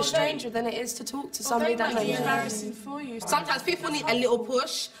to talk to a stranger than it is to talk to somebody that might be embarrassing for you. Sometimes people need a little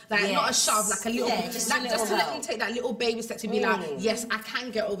push, like not a shove, like a little, just to let them take that little baby step to be like, yes, I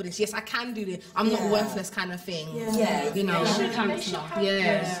can get over this. Yes, I can do this. I'm not worthless, kind of thing. You know.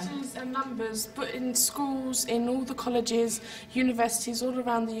 And numbers, but in schools, in all the colleges, universities, all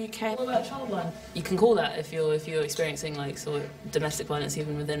around the UK. What about childline? You can call that if you're experiencing like sort of domestic violence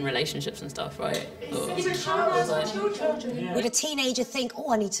even within relationships and stuff, right? Would a teenager think,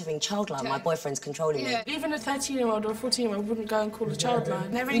 oh, I need to ring Childline, my boyfriend's controlling me? Even a 13-year-old or a 14-year-old wouldn't go and call a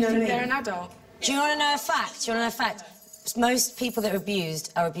Childline. They really think they're an adult. Do you want to know a fact? Most people that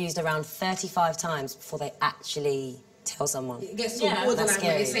are abused around 35 times before they actually tell someone. It gets to a borderline That's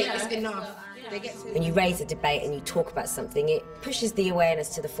where they scary. say it's enough. They get to... When you raise a debate and you talk about something, it pushes the awareness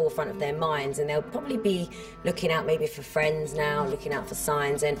to the forefront of their minds, and they'll probably be looking out maybe for friends now, looking out for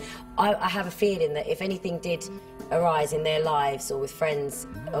signs. And I have a feeling that if anything did arise in their lives or with friends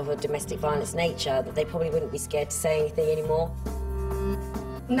of a domestic violence nature, that they probably wouldn't be scared to say anything anymore.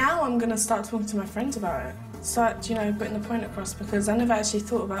 Now I'm going to start talking to my friends about it. Start, putting the point across, because I never actually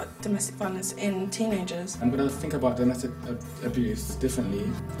thought about domestic violence in teenagers. I'm going to think about domestic abuse differently,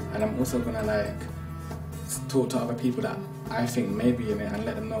 and I'm also going to talk to other people that I think may be in it and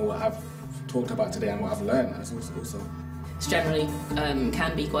let them know what I've talked about today and what I've learned also. It's generally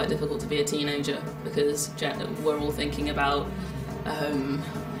can be quite difficult to be a teenager because we're all thinking about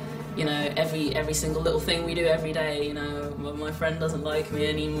every single little thing we do every day, well, my friend doesn't like me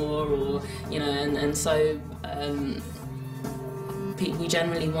anymore, or, and so we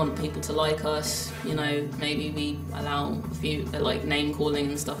generally want people to like us, maybe we allow a few, name calling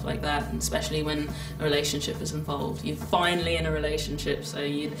and stuff like that, and especially when a relationship is involved. You're finally in a relationship, so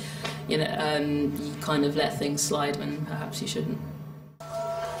you kind of let things slide when perhaps you shouldn't.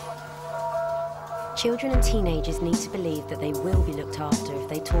 Children and teenagers need to believe that they will be looked after if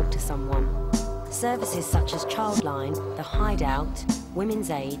they talk to someone. Services such as Childline, The Hideout, Women's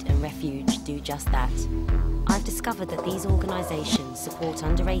Aid and Refuge do just that. I've discovered that these organisations support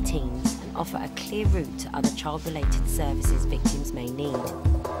under 18s and offer a clear route to other child-related services victims may need.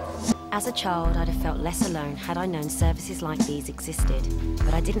 As a child, I'd have felt less alone had I known services like these existed,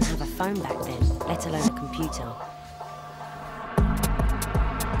 but I didn't have a phone back then, let alone a computer.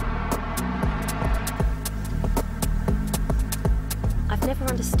 I've never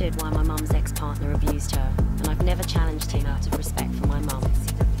understood why my mum's ex-partner abused her, and I've never challenged him out of respect for my mum.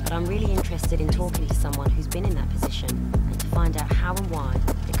 But I'm really interested in talking to someone who's been in that position and to find out how and why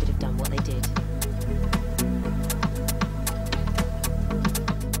they could have done what they did.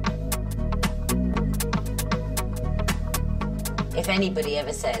 If anybody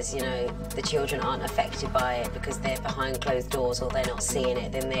ever says, you know, the children aren't affected by it because they're behind closed doors or they're not seeing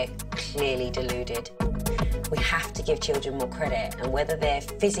it, then they're clearly deluded. We have to give children more credit, and whether they're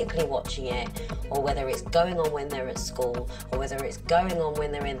physically watching it or whether it's going on when they're at school or whether it's going on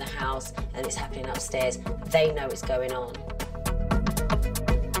when they're in the house and it's happening upstairs, they know it's going on.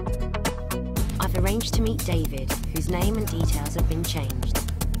 I've arranged to meet David, whose name and details have been changed.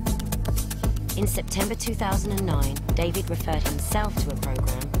 In September 2009, David referred himself to a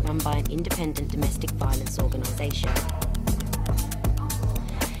programme run by an independent domestic violence organisation.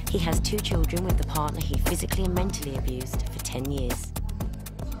 He has 2 children with the partner he physically and mentally abused for 10 years.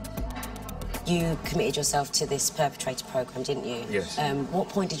 You committed yourself to this perpetrator programme, didn't you? Yes. What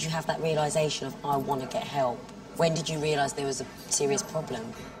point did you have that realisation of, I want to get help? When did you realise there was a serious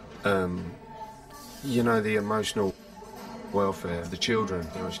problem? You know, the emotional welfare of the children,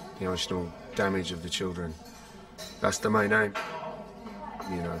 the emotional damage of the children. That's the main aim,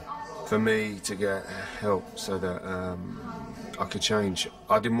 you know, for me to get help so that I could change.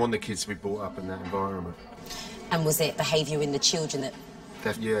 I didn't want the kids to be brought up in that environment. And was it behaviour in the children that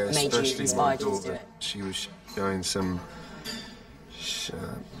made you inspired you to do it? She was showing some...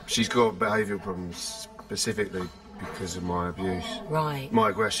 she's got behavioural problems specifically because of my abuse. Right. My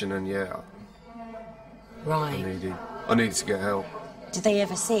aggression, and Right. I needed to get help. Did they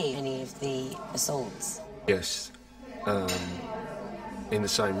ever see any of the assaults? Yes. In the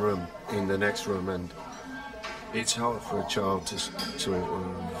same room, in the next room, and it's hard for a child to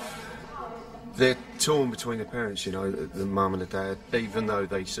they're torn between the parents, you know, the mum and the dad, even though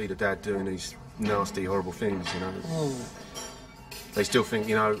they see the dad doing these nasty, horrible things, you know. They still think,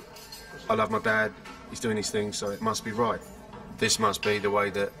 you know, I love my dad, he's doing these things, so it must be right. This must be the way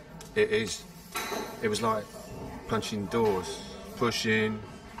that it is. It was like punching doors, pushing,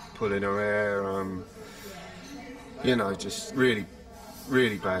 pulling her hair, you know, just really,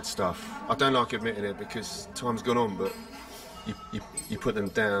 really bad stuff. I don't like admitting it because time's gone on, but you put them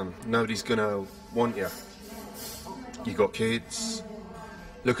down. Nobody's gonna want you. You got kids.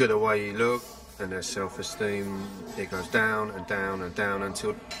 Look at the way you look, and their self-esteem, it goes down and down and down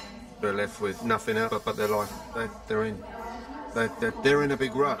until they're left with nothing else but their life. They're in a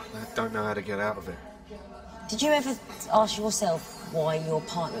big rut. They don't know how to get out of it. Did you ever ask yourself why your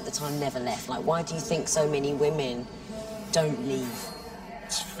partner at the time never left? Like, why do you think so many women don't leave?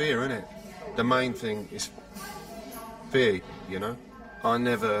 It's fear, isn't it? The main thing is fear, you know? I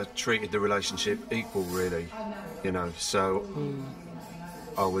never treated the relationship equal, really, you know, so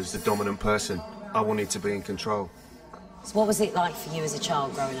I was the dominant person. I wanted to be in control. So what was it like for you as a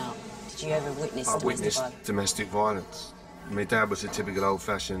child growing up? Did you ever witness domestic violence? My dad was a typical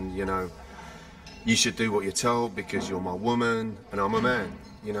old-fashioned, you know, you should do what you're told because you're my woman and I'm a man.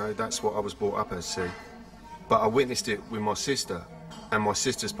 You know, that's what I was brought up as, see. But I witnessed it with my sister and my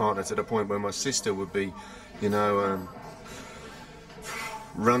sister's partner to the point where my sister would be, you know,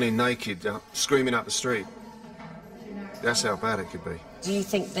 running naked, screaming up the street. That's how bad it could be. Do you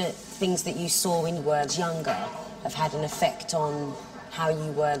think that things that you saw when you were younger have had an effect on how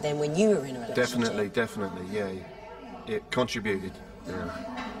you were then when you were in a relationship? Definitely, yeah. It contributed.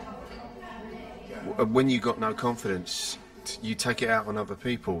 When you got no confidence, you take it out on other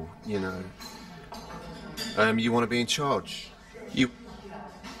people, you know. You want to be in charge. You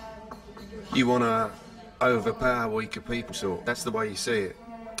want to overpower weaker people, so that's the way you see it.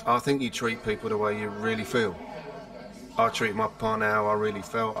 I think you treat people the way you really feel. I treat my partner how I really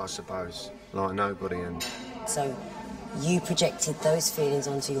felt, I suppose, like nobody. And so you projected those feelings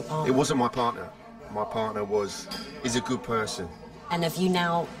onto your partner? It wasn't my partner. My partner is a good person. And have you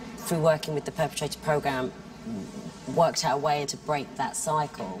now, through working with the Perpetrator programme, worked out a way to break that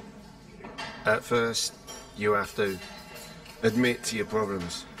cycle? At first, you have to admit to your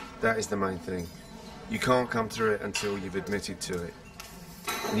problems. That is the main thing. You can't come through it until you've admitted to it.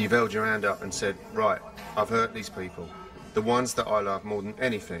 and you've held your hand up and said, right, I've hurt these people, the ones that I love more than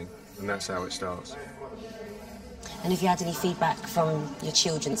anything, and that's how it starts. And have you had any feedback from your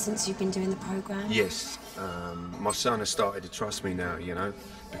children since you've been doing the programme? Yes. My son has started to trust me now, you know,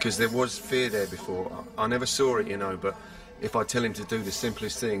 because there was fear there before. I never saw it, you know, but if I tell him to do the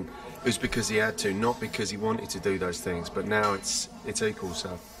simplest thing, it was because he had to, not because he wanted to do those things. But now it's equal,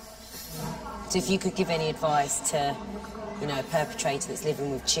 so. So if you could give any advice to, you know, a perpetrator that's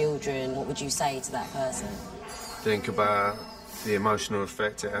living with children, what would you say to that person? Think about the emotional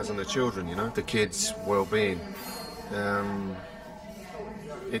effect it has on the children, you know, the kids' well-being.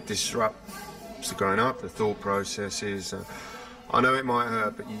 It disrupts the growing up, the thought processes. I know it might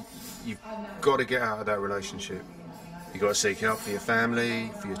hurt, but you've got to get out of that relationship. You've got to seek help for your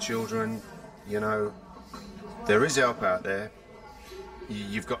family, for your children. You know, there is help out there.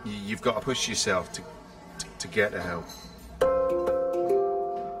 You've got to push yourself to get the help.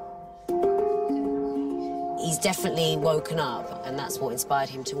 He's definitely woken up, and that's what inspired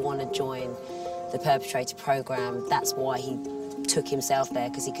him to want to join the perpetrator programme. That's why he took himself there,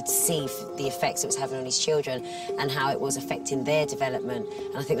 because he could see the effects it was having on his children and how it was affecting their development.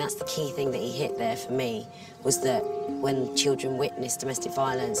 And I think that's the key thing that he hit there for me, was that when children witness domestic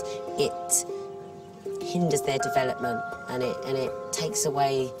violence, it hinders their development, and it takes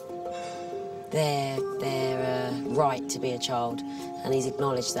away their right to be a child, and he's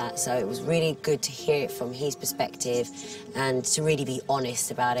acknowledged that. So it was really good to hear it from his perspective and to really be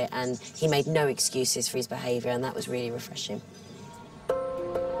honest about it, and he made no excuses for his behaviour, and that was really refreshing.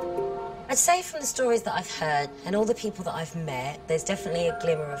 I'd say from the stories that I've heard and all the people that I've met, there's definitely a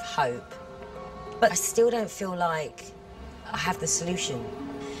glimmer of hope, but I still don't feel like I have the solution.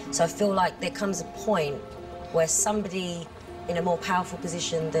 So I feel like there comes a point where somebody in a more powerful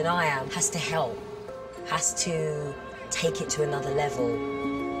position than I am has to help, has to take it to another level.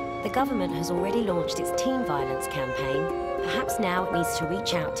 The government has already launched its teen violence campaign. Perhaps now it needs to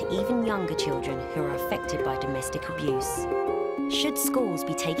reach out to even younger children who are affected by domestic abuse. Should schools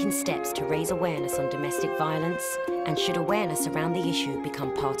be taking steps to raise awareness on domestic violence? And should awareness around the issue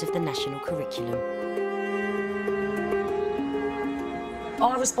become part of the national curriculum?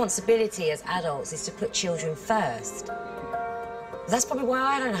 Our responsibility as adults is to put children first. That's probably why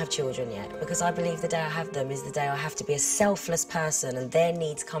I don't have children yet, because I believe the day I have them is the day I have to be a selfless person and their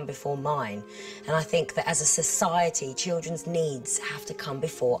needs come before mine. And I think that as a society, children's needs have to come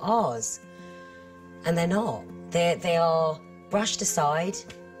before ours. And they're not. They are brushed aside.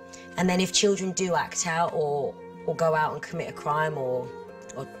 And then if children do act out or go out and commit a crime or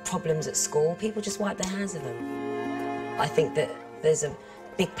problems at school, people just wipe their hands of them. I think that there's a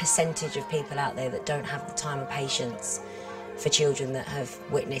big percentage of people out there that don't have the time and patience for children that have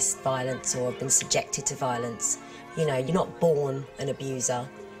witnessed violence or have been subjected to violence. You know, you're not born an abuser.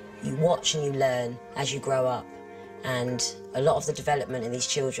 You watch and you learn as you grow up. And a lot of the development in these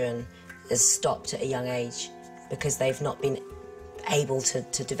children has stopped at a young age because they've not been able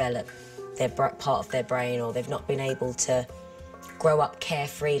to develop their part of their brain, or they've not been able to grow up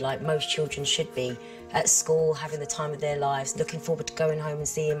carefree like most children should be. At school, having the time of their lives, looking forward to going home and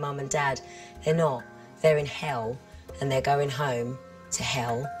seeing mum and dad. They're not. They're in hell, and they're going home to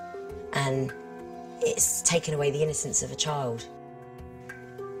hell, and it's taken away the innocence of a child.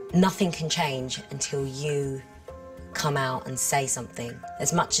 Nothing can change until you come out and say something.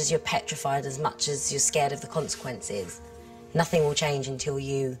 As much as you're petrified, as much as you're scared of the consequences, nothing will change until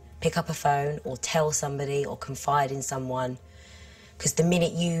you pick up a phone or tell somebody or confide in someone, because the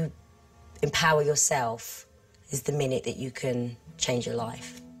minute you empower yourself is the minute that you can change your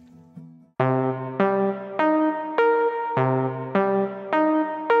life.